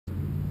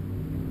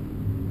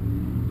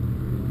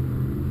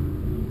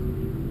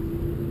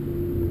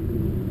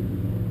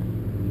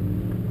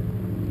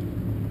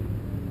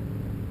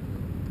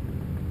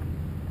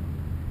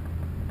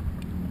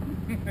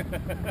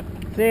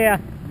See ya.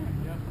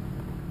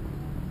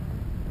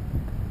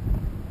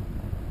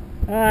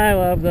 I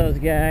love those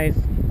guys.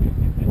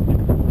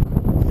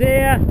 See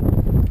ya.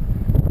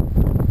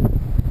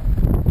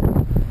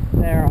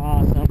 They're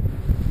awesome.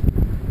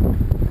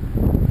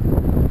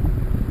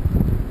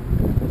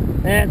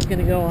 That's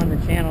gonna go on the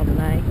channel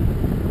tonight.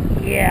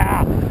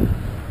 Yeah.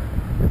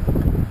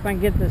 If I can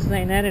get this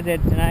thing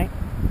edited tonight.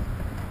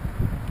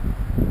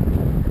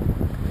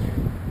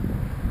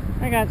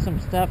 I got some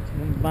stuff to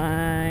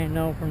buy,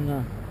 from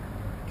the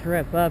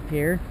trip up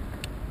here.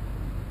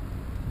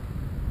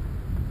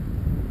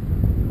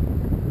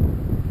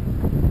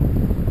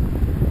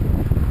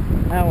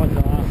 That was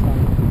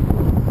awesome.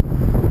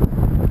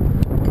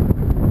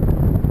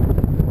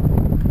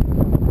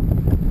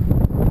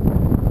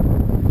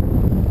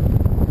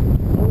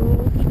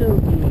 Okie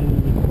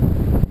dokie.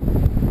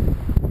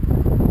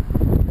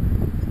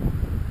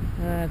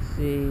 Let's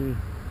see. Do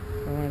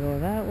I want to go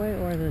that way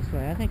or this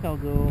way? I think I'll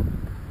go.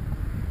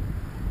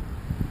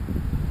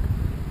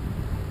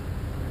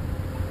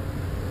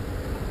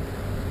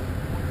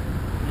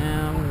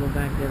 Now I'm going to go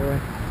back the other way.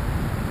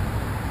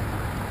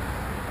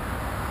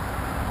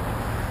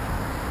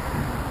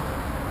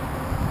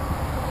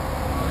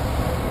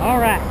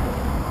 Alright.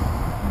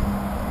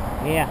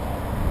 Yeah.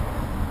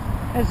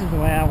 This is the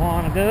way I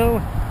want to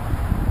go.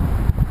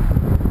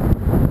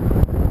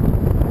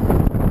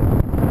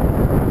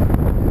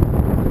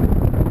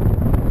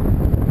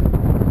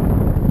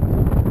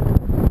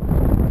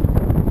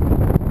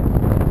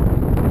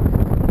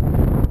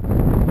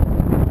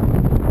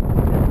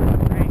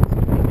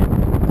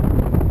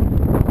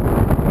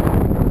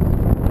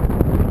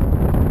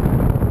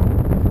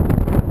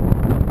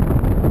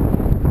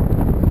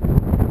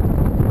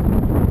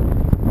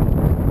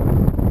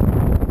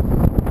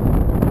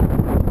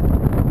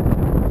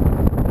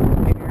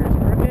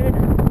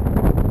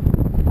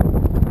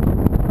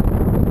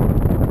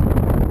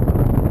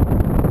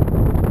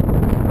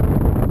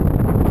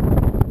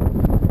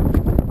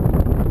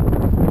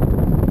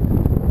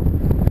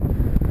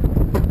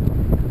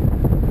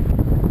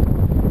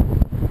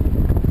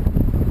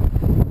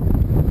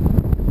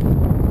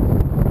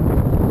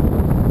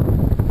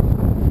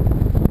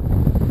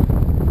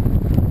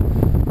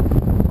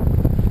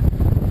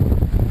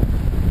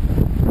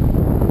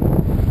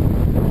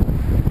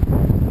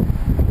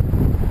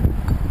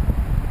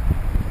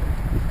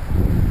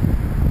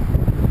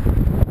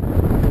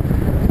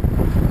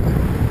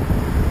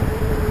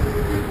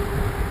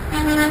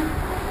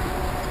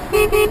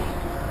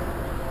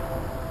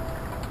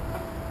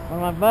 One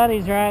of my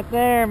buddies right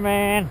there,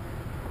 man.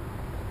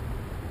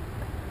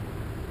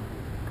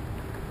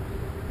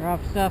 Drop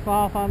stuff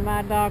off on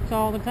my docks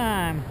all the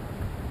time.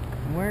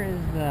 Where is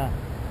the...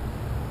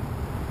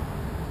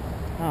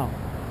 Oh.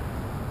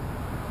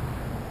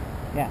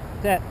 Yeah,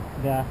 that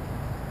guy.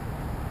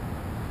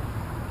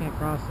 Can't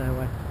cross that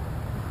way.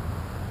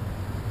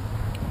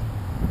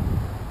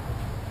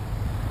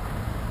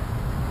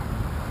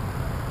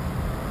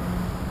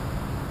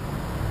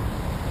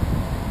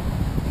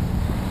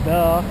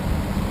 Duh.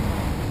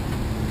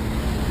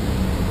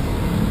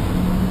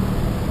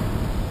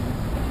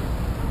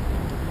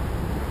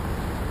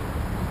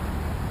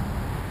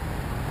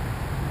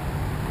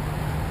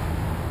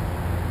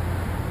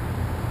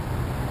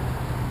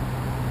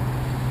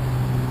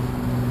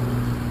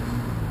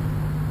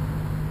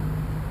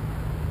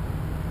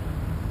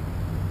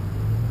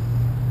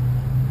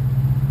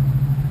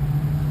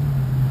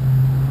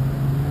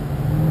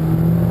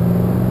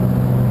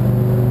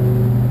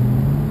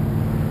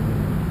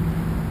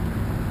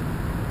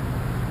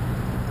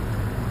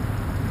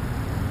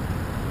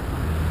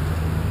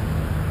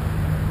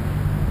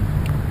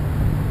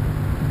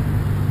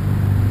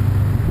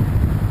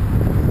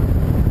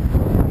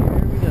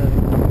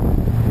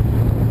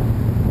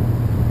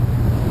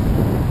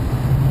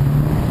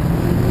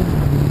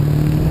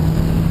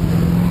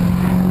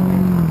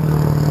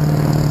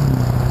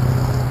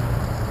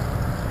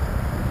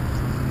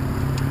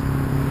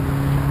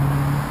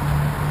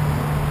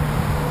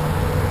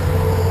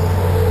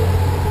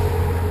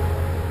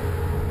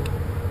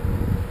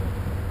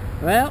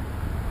 Well,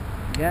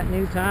 got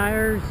new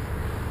tires,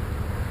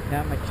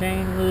 got my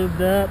chain lubed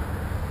up.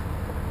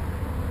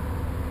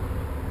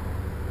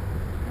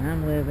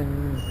 I'm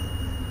living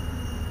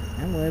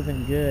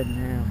good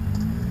now.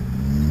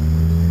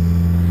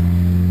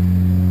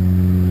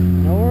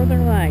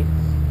 Northern Lights.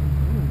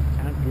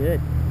 Sounds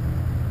good.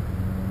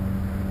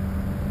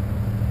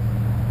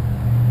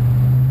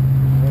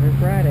 Water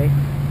Friday.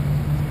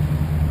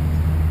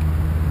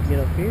 Get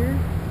up here.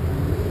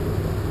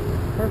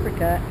 Perfect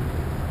cut.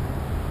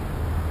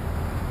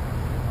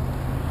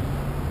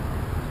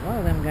 A lot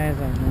of them guys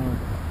I know.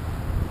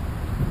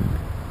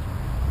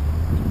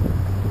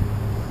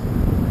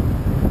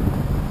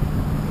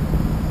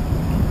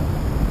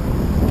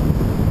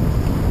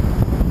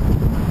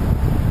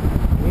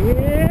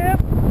 Yep.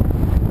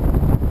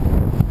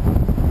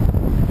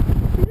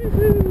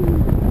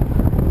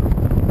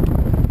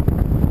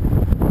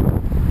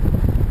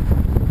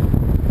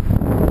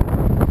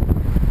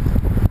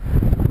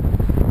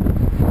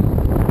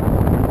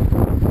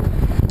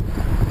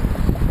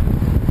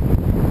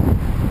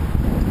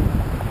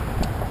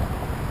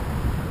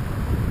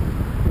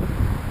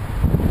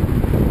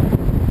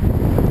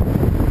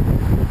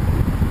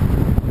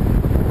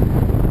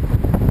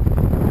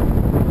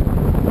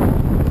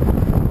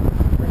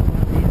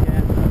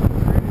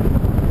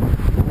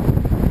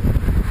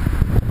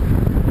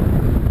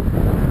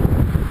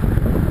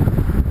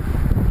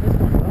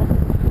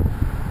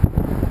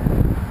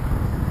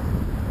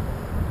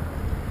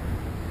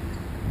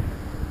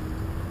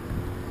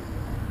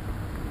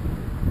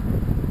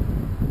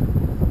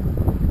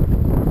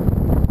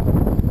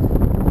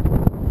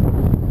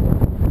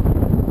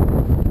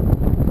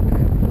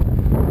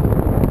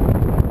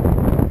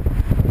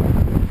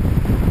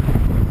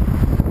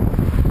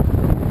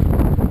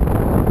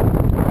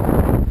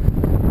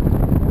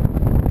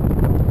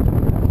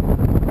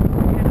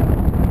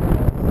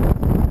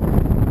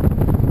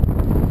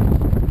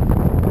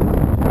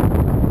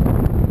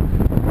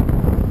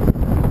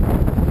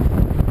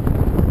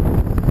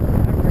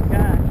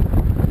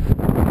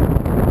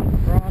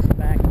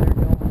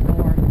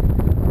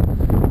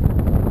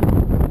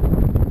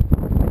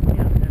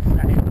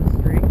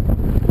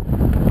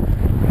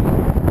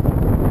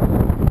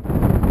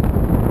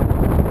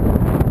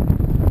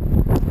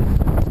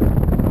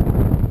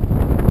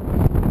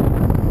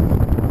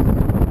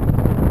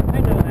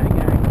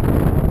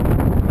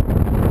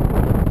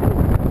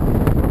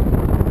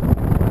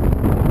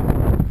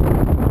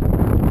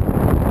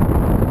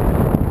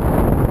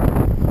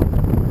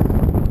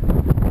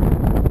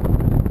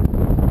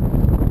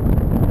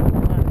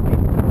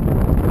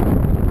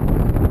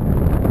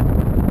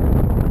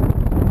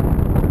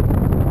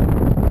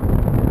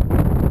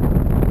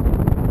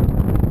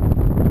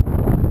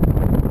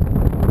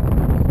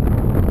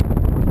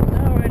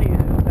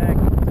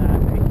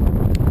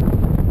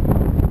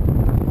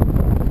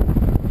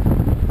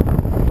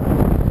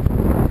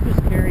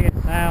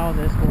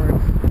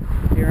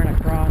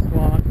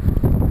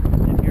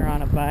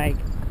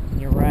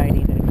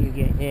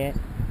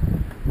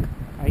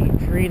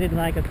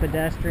 like a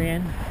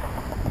pedestrian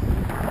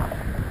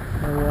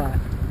or what?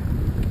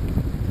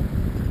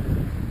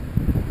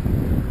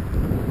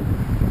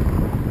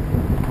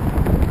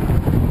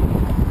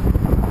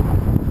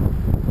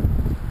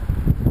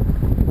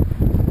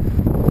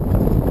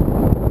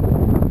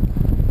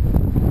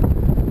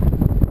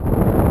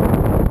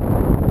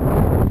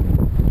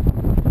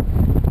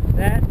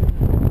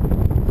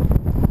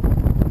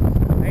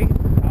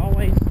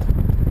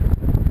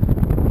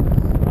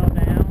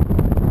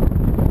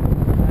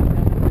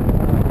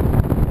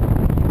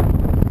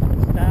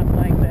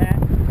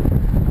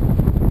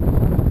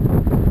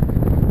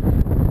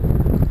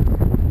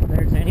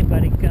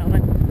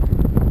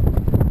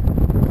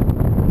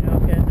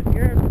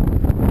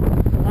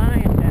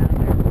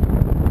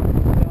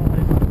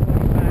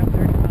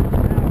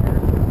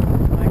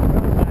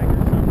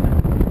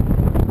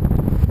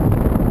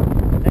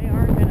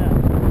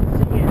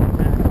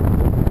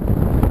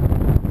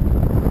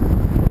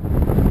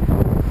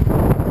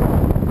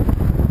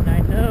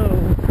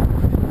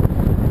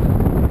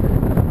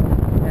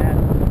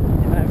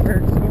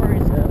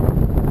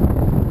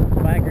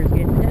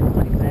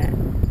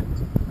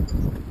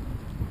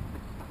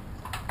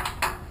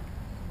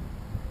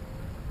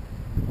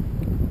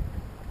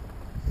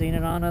 Seen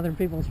it on other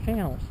people's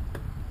channels.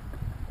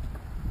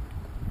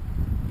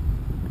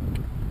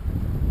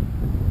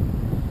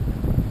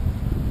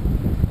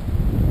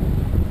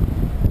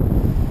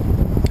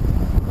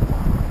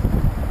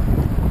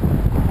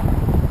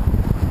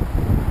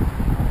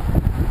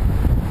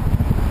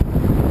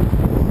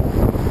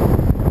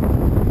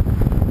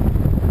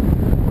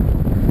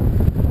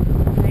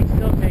 They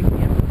still take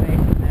the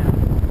information now.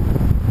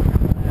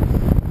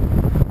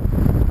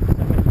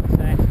 Somebody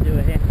decides to do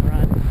a hit and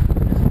run,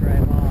 just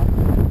drive off.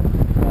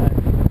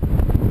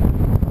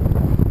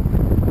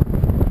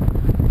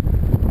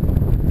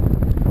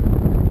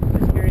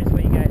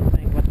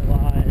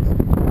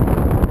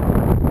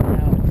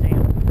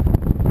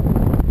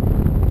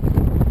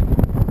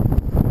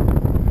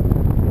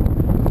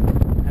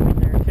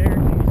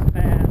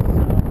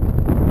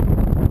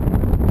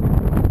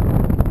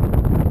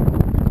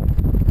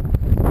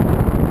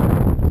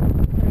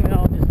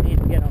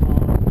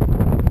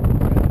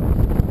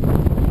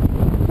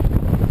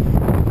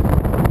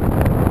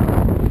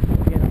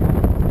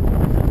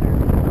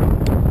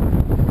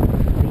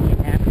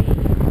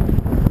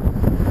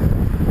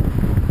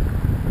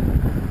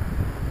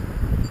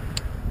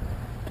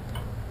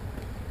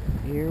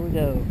 Here we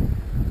go.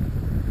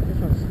 This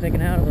one's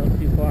sticking out a little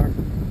too far.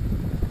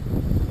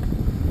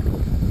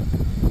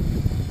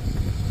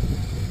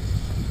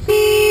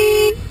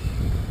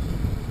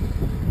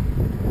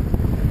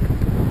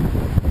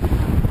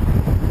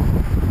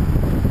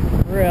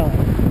 Really?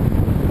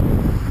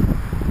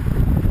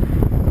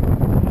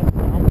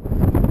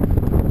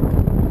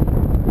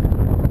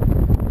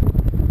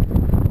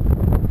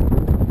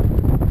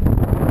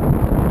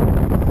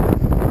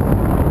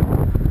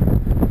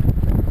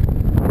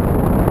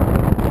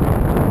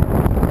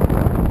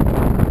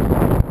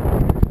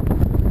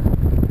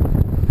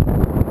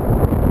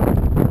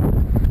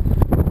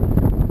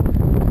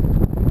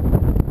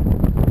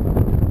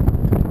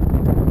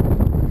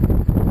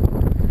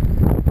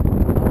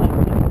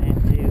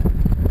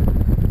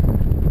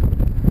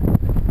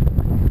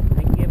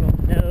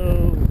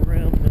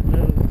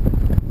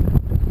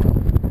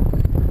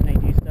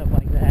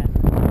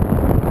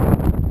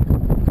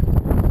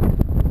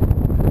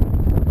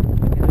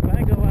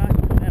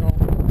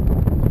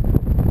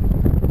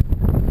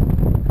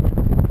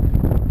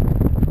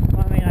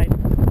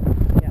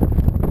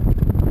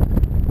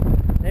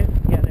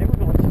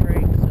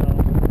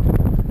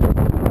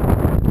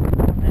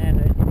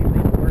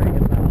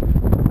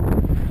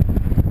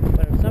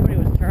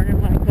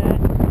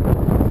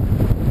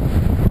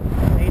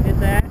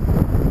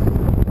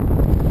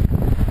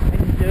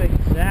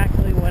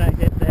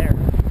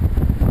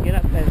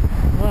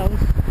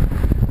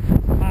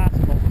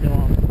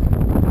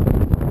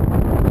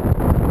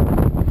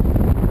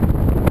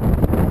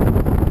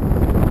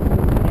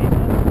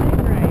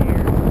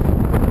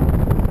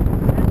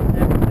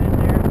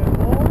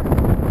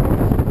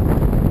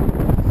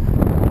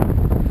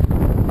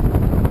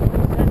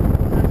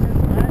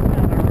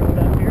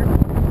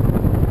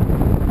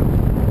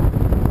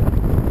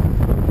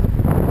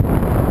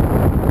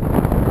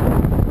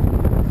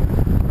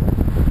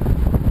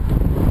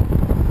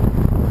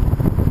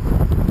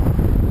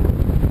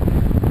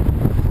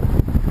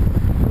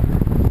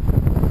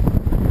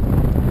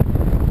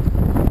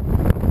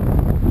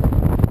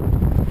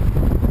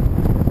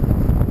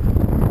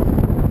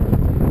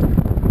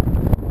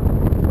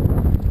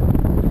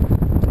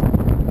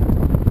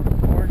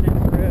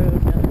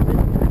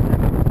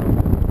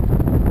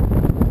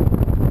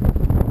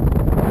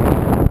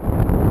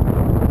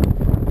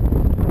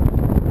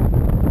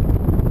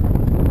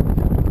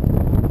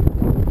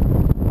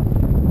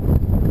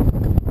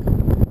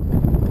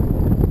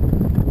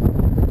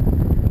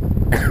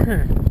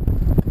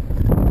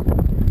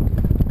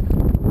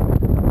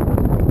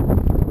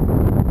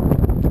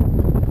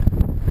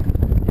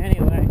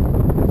 Anyway,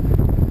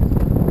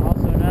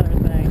 also another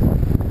thing.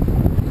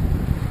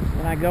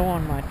 I go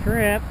on my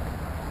trip,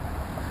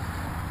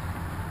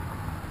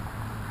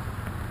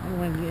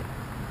 I'm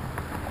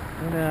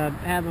gonna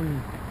have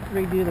them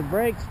redo the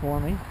brakes for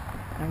me.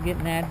 I'm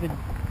getting Advid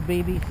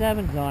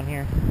BB7s on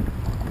here,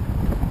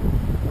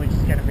 which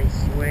is gonna be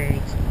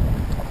sweet.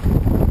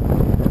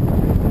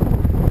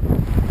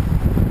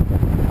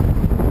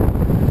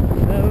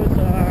 Those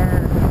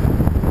are,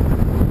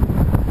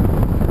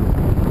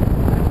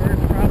 there's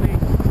probably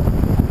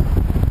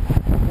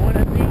one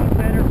of the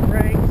better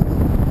brakes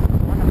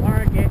on the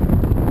market.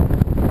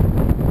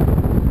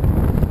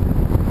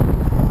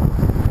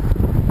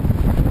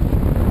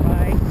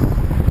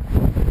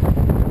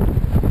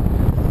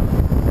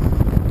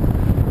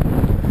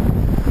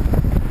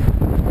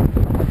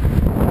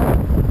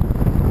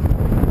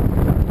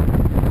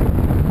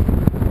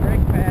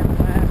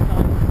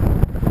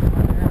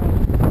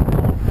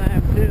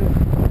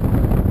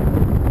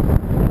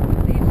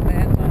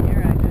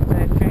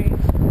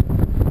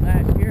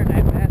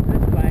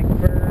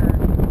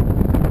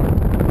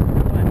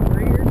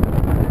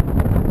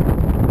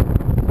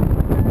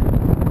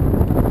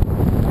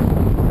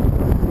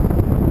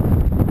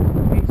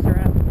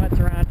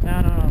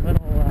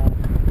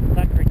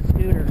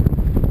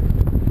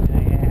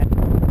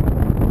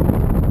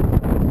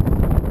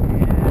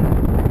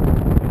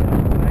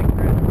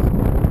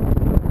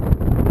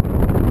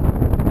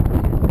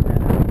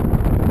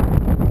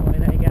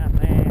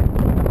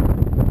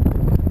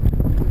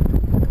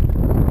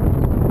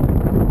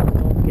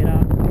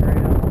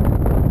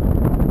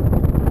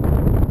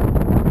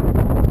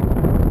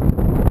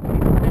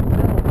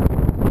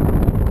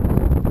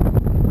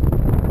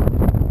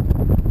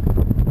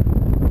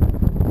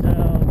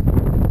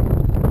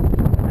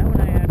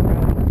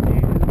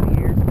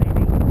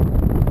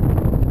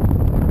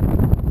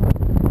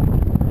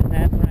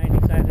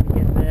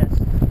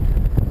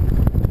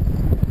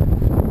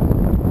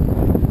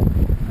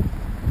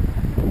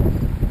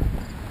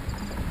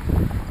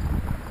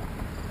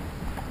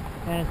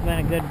 And it's been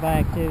a good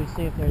bike too.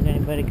 See if there's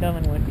anybody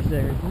coming, which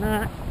there's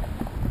not.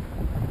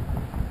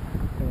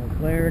 So we're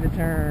clear to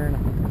turn.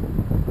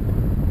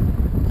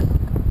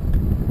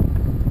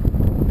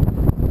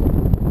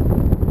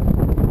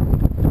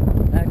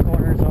 That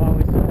corner's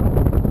always one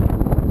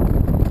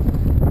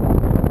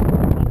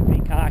to be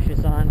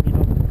cautious on, you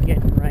know,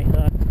 getting right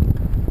hooked.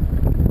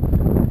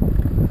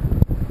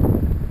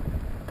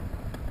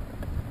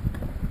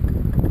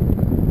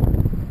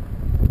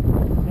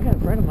 I got a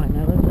friend of mine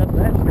that lives up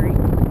that street.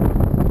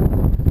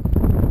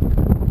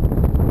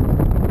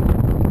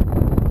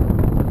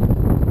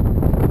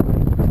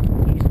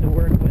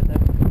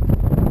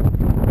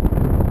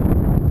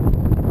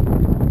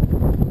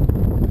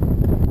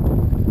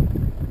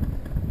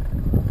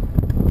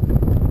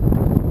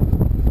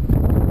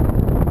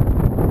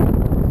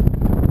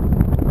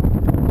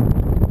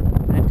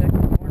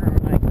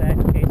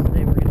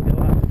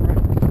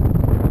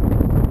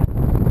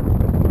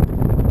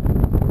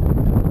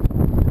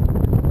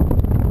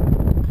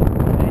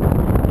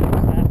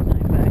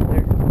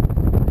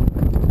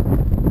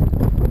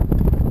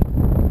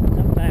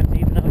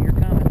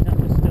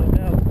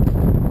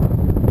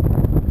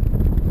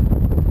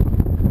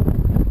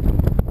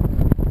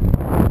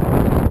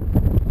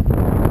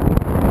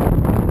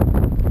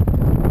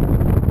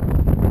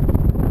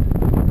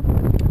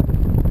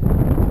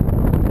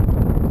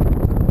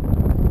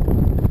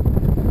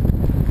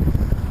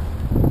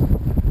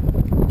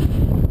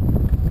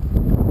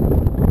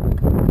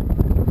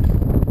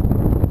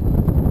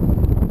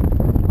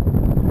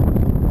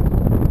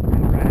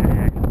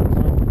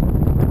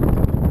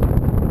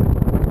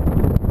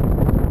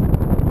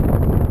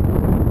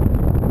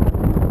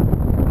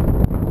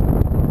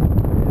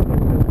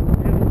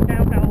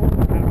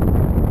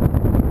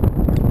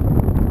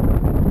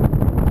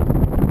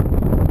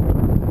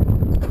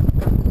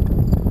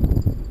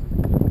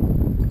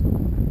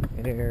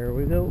 There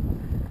we go.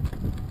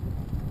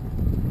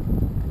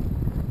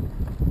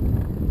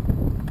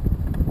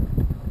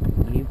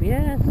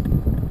 UPS.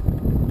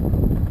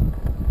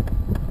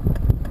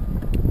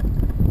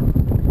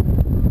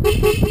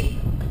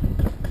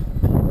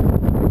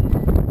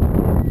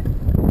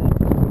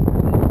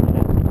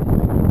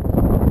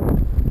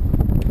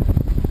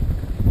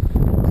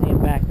 See him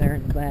back there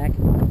in the back.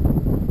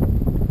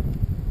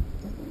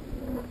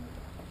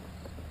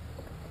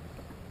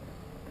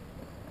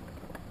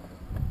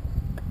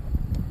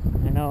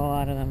 I know a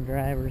lot of them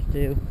drivers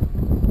do.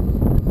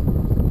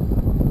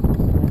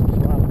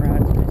 Swap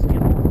routes, I see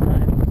them all the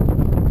time.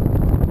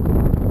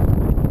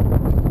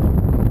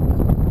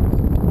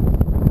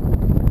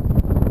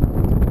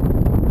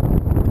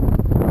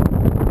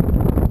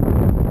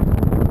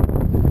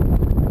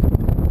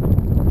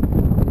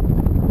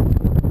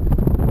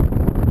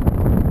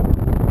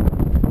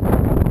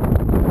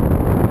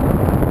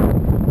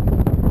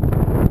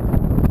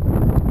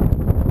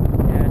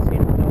 Yeah, I see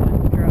them go in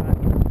the truck.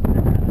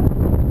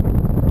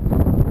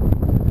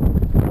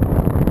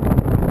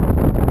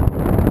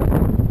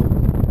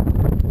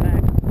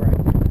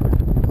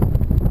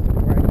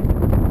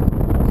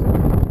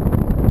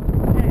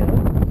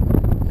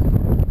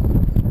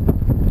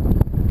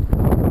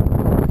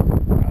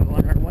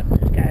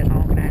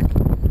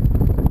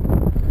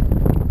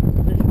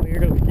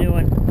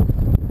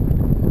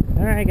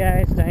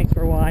 Alright guys, thanks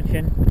for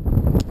watching.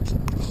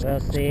 We'll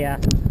see ya.